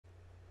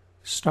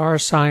STAAR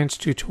Science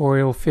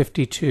Tutorial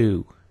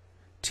 52,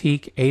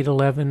 Teak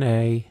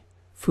 811A,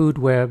 Food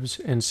Webs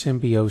and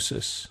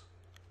Symbiosis.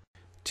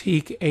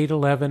 Teak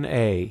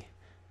 811A.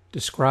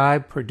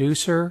 Describe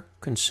producer,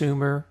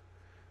 consumer,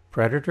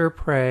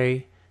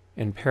 predator-prey,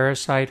 and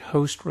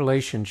parasite-host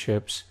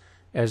relationships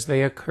as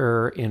they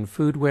occur in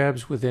food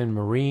webs within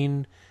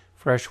marine,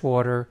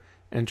 freshwater,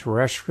 and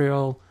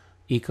terrestrial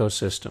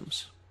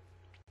ecosystems.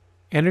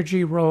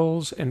 Energy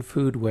roles and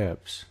food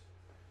webs.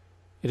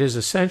 It is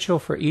essential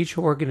for each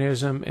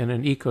organism in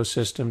an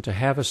ecosystem to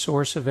have a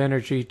source of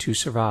energy to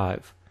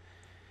survive.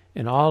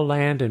 In all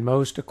land and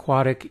most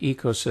aquatic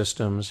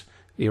ecosystems,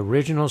 the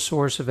original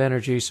source of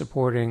energy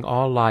supporting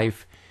all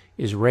life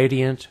is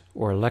radiant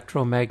or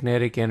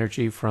electromagnetic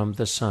energy from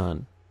the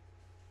sun.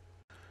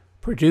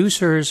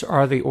 Producers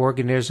are the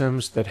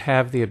organisms that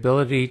have the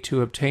ability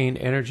to obtain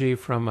energy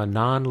from a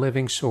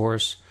non-living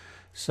source,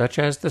 such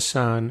as the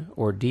sun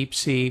or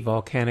deep-sea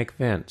volcanic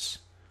vents.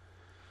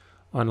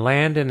 On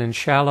land and in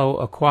shallow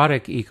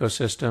aquatic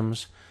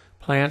ecosystems,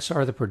 plants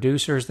are the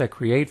producers that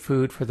create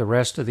food for the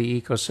rest of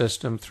the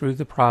ecosystem through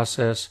the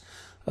process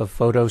of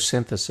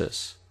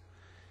photosynthesis.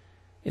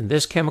 In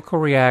this chemical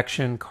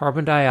reaction,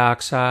 carbon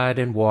dioxide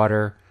and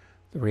water,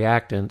 the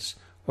reactants,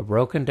 are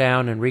broken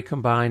down and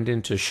recombined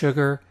into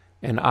sugar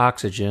and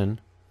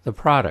oxygen, the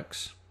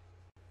products.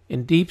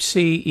 In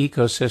deep-sea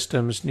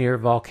ecosystems near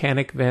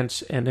volcanic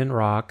vents and in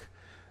rock,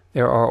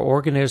 there are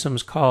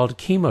organisms called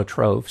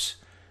chemotrophs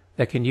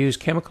that can use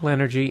chemical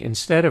energy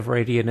instead of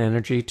radiant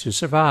energy to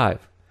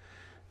survive.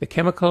 The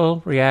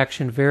chemical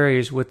reaction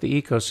varies with the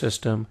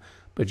ecosystem,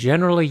 but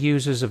generally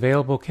uses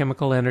available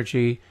chemical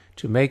energy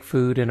to make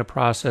food in a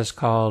process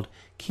called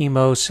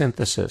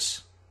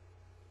chemosynthesis.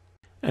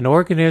 An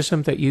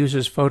organism that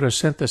uses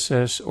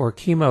photosynthesis or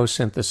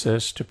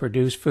chemosynthesis to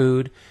produce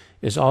food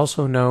is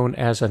also known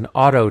as an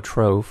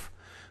autotroph,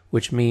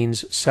 which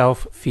means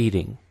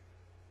self-feeding.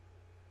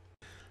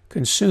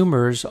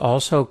 Consumers,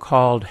 also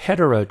called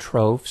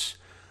heterotrophs,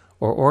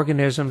 or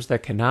organisms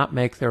that cannot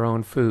make their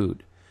own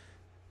food.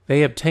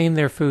 They obtain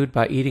their food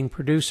by eating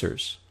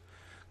producers.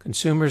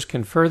 Consumers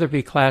can further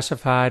be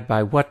classified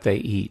by what they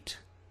eat.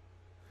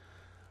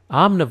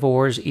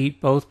 Omnivores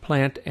eat both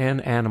plant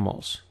and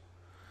animals.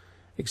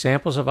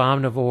 Examples of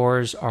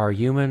omnivores are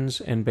humans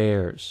and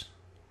bears.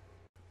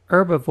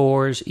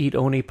 Herbivores eat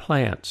only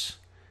plants.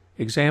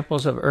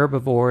 Examples of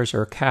herbivores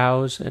are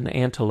cows and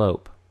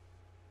antelope.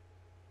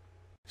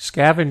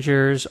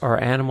 Scavengers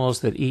are animals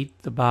that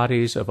eat the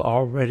bodies of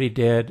already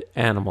dead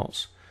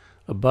animals.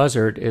 A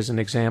buzzard is an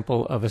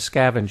example of a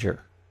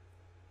scavenger.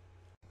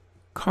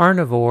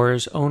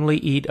 Carnivores only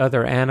eat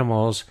other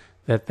animals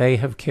that they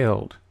have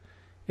killed.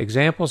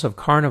 Examples of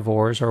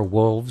carnivores are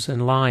wolves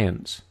and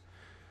lions.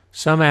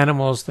 Some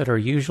animals that are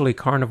usually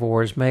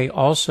carnivores may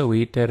also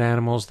eat dead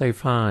animals they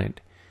find.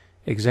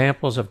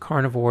 Examples of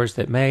carnivores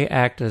that may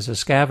act as a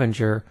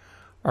scavenger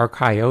are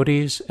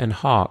coyotes and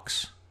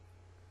hawks.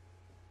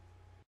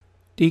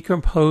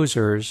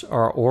 Decomposers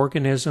are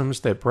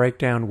organisms that break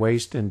down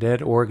waste and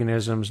dead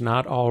organisms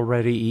not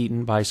already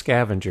eaten by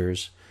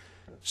scavengers,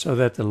 so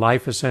that the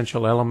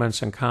life-essential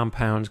elements and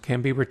compounds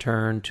can be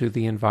returned to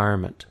the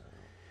environment.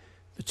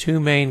 The two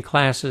main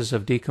classes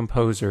of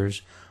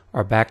decomposers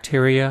are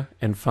bacteria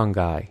and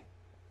fungi.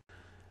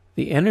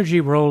 The energy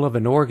role of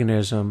an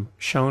organism,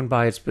 shown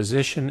by its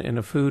position in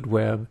a food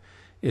web,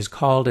 is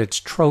called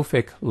its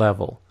trophic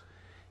level.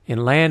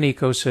 In land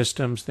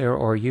ecosystems, there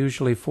are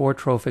usually 4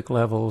 trophic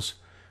levels: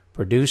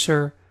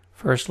 producer,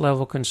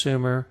 first-level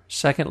consumer,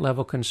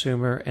 second-level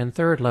consumer, and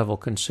third-level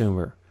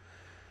consumer.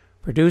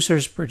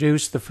 Producers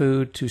produce the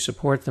food to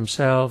support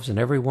themselves and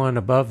everyone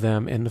above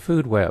them in the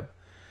food web.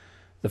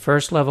 The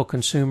first-level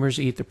consumers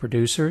eat the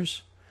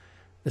producers,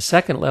 the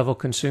second-level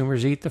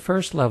consumers eat the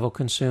first-level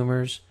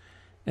consumers,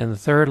 and the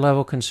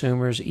third-level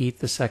consumers eat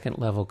the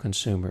second-level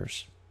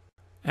consumers.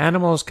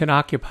 Animals can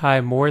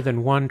occupy more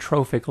than one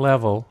trophic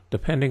level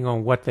depending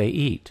on what they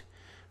eat.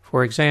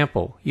 For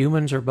example,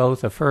 humans are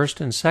both a first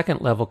and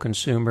second-level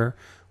consumer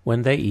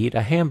when they eat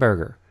a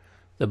hamburger.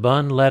 The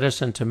bun, lettuce,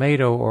 and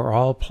tomato are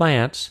all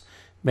plants,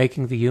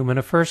 making the human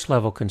a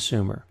first-level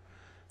consumer.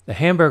 The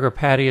hamburger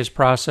patty is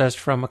processed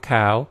from a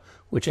cow,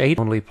 which ate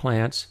only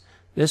plants.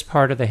 This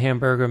part of the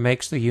hamburger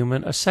makes the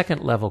human a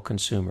second-level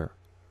consumer.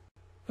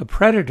 A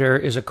predator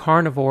is a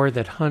carnivore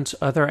that hunts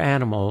other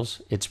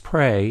animals, its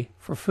prey,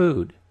 for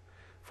food.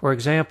 For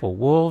example,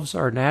 wolves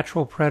are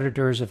natural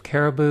predators of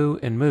caribou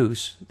and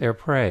moose, their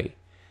prey.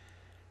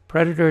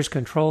 Predators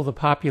control the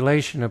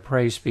population of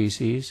prey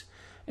species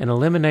and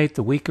eliminate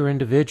the weaker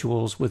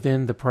individuals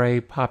within the prey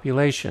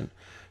population,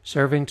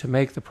 serving to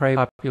make the prey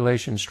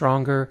population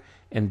stronger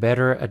and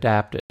better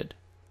adapted.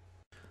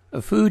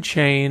 A food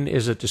chain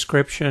is a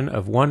description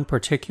of one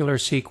particular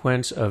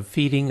sequence of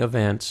feeding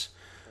events,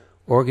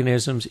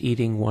 organisms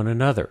eating one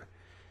another.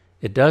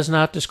 It does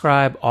not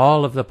describe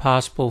all of the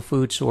possible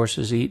food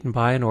sources eaten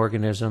by an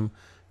organism,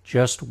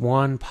 just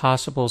one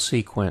possible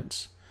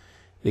sequence.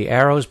 The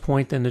arrows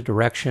point in the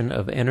direction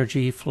of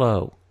energy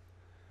flow.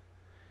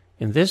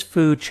 In this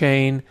food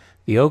chain,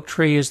 the oak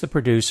tree is the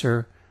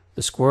producer,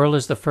 The squirrel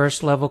is the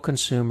first-level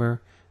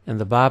consumer, and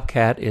the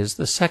bobcat is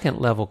the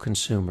second-level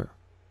consumer.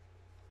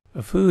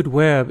 A food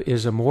web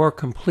is a more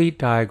complete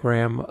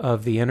diagram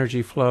of the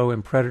energy flow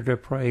and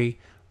predator-prey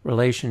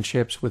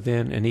relationships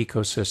within an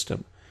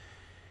ecosystem.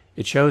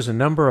 It shows a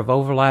number of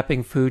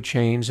overlapping food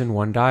chains in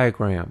one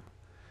diagram.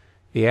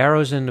 The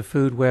arrows in the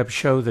food web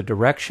show the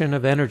direction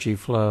of energy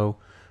flow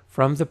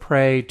from the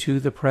prey to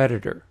the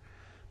predator.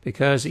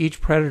 Because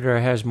each predator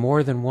has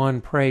more than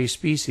one prey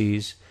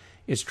species,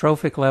 its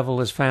trophic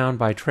level is found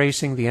by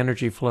tracing the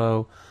energy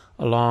flow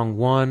along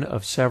one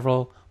of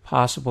several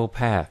possible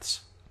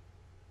paths.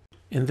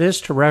 In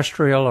this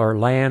terrestrial or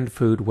land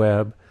food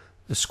web,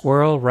 the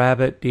squirrel,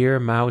 rabbit, deer,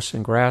 mouse,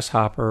 and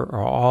grasshopper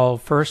are all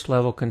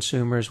first-level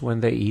consumers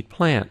when they eat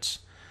plants.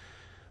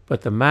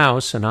 But the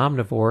mouse, an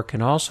omnivore,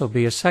 can also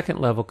be a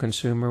second-level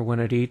consumer when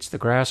it eats the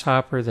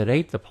grasshopper that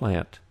ate the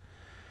plant.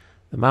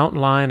 The mountain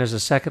lion is a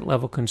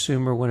second-level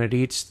consumer when it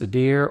eats the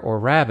deer or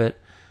rabbit,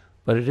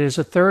 but it is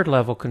a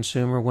third-level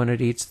consumer when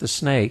it eats the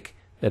snake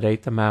that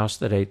ate the mouse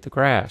that ate the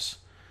grass.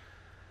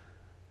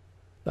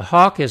 The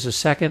hawk is a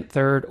second,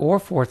 third, or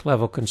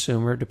fourth-level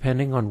consumer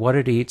depending on what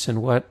it eats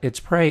and what its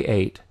prey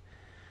ate.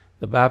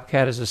 The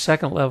bobcat is a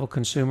second-level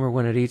consumer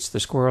when it eats the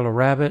squirrel or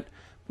rabbit,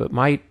 but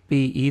might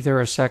be either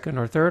a second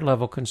or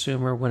third-level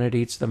consumer when it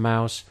eats the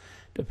mouse,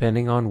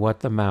 depending on what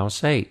the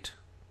mouse ate.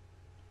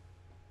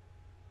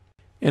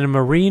 In a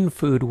marine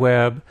food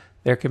web,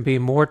 there can be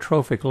more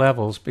trophic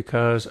levels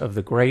because of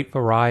the great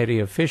variety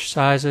of fish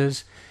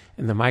sizes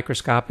and the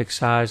microscopic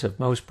size of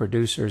most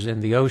producers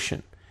in the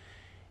ocean.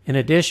 In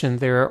addition,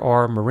 there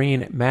are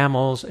marine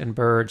mammals and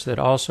birds that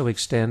also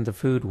extend the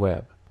food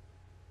web.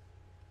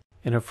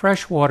 In a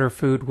freshwater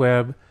food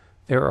web,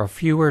 there are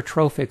fewer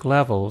trophic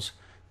levels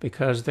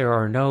because there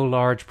are no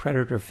large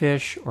predator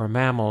fish or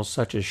mammals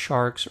such as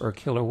sharks or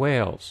killer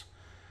whales.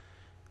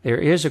 There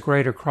is a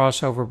greater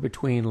crossover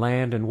between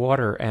land and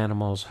water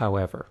animals,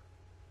 however.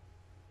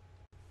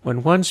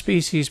 When one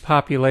species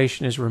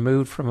population is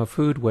removed from a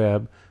food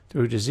web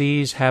through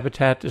disease,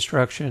 habitat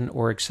destruction,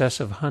 or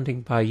excessive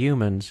hunting by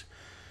humans,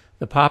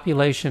 the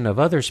population of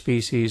other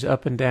species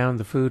up and down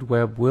the food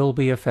web will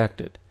be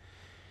affected.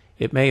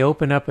 It may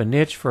open up a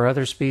niche for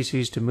other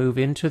species to move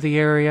into the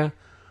area,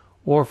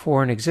 or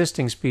for an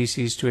existing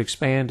species to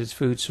expand its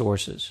food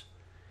sources.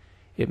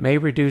 It may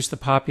reduce the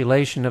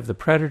population of the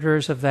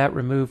predators of that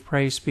removed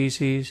prey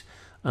species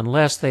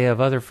unless they have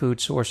other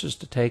food sources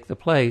to take the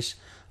place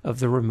of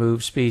the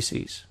removed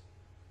species.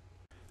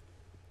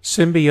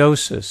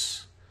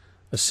 Symbiosis.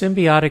 A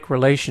symbiotic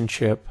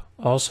relationship,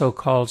 also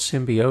called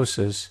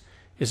symbiosis,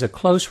 is a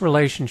close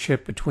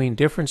relationship between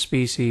different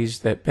species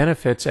that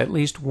benefits at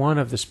least one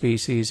of the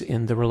species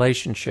in the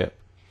relationship.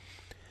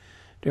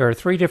 There are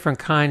three different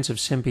kinds of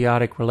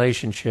symbiotic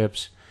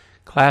relationships,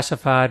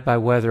 classified by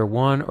whether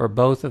one or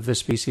both of the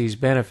species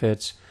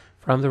benefits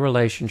from the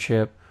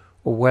relationship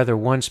or whether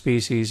one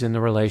species in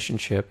the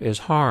relationship is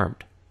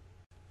harmed.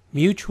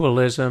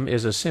 Mutualism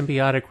is a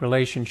symbiotic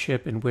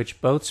relationship in which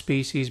both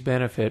species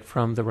benefit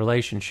from the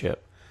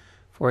relationship.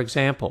 For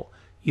example,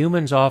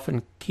 humans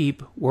often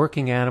keep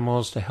working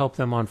animals to help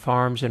them on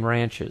farms and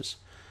ranches.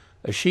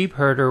 A sheep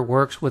herder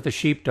works with a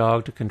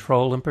sheepdog to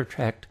control and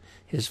protect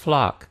his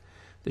flock.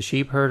 The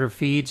sheep herder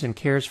feeds and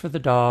cares for the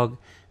dog,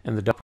 and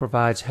the dog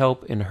provides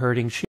help in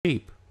herding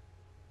sheep.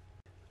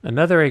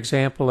 Another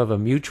example of a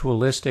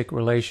mutualistic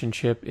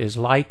relationship is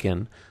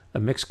lichen, a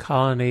mixed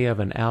colony of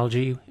an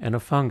algae and a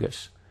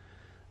fungus.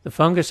 The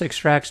fungus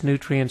extracts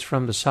nutrients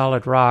from the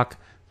solid rock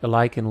the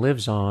lichen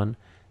lives on,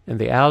 and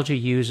the algae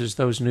uses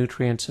those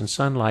nutrients and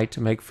sunlight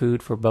to make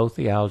food for both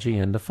the algae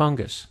and the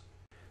fungus.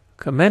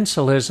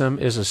 Commensalism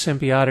is a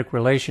symbiotic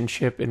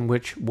relationship in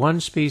which one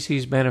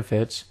species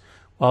benefits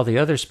while the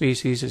other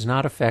species is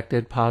not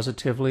affected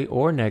positively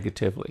or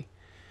negatively.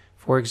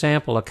 For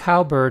example, a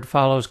cowbird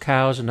follows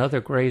cows and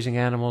other grazing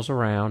animals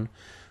around,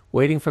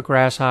 waiting for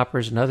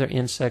grasshoppers and other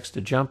insects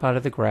to jump out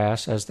of the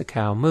grass as the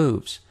cow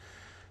moves.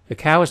 The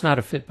cow is not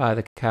affected by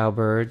the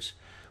cowbirds,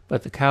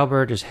 but the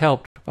cowbird is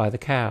helped by the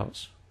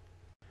cows.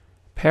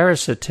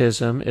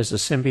 Parasitism is a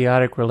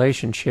symbiotic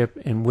relationship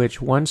in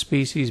which one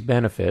species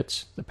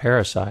benefits, the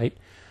parasite,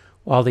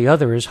 while the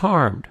other is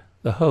harmed,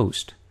 the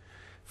host.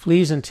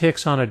 Fleas and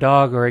ticks on a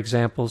dog are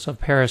examples of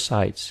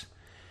parasites.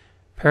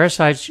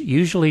 Parasites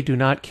usually do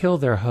not kill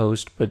their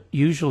host, but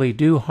usually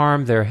do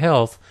harm their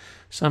health,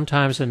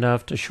 sometimes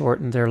enough to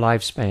shorten their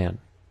lifespan.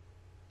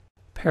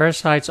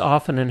 Parasites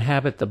often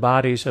inhabit the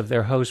bodies of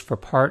their host for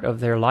part of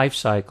their life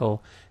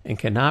cycle and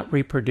cannot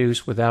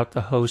reproduce without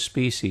the host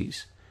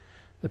species.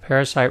 The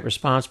parasite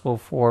responsible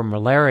for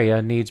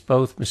malaria needs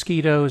both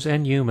mosquitoes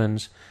and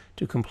humans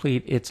to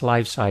complete its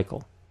life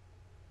cycle.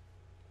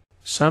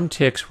 Some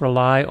ticks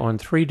rely on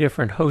 3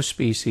 different host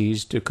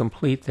species to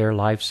complete their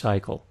life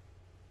cycle.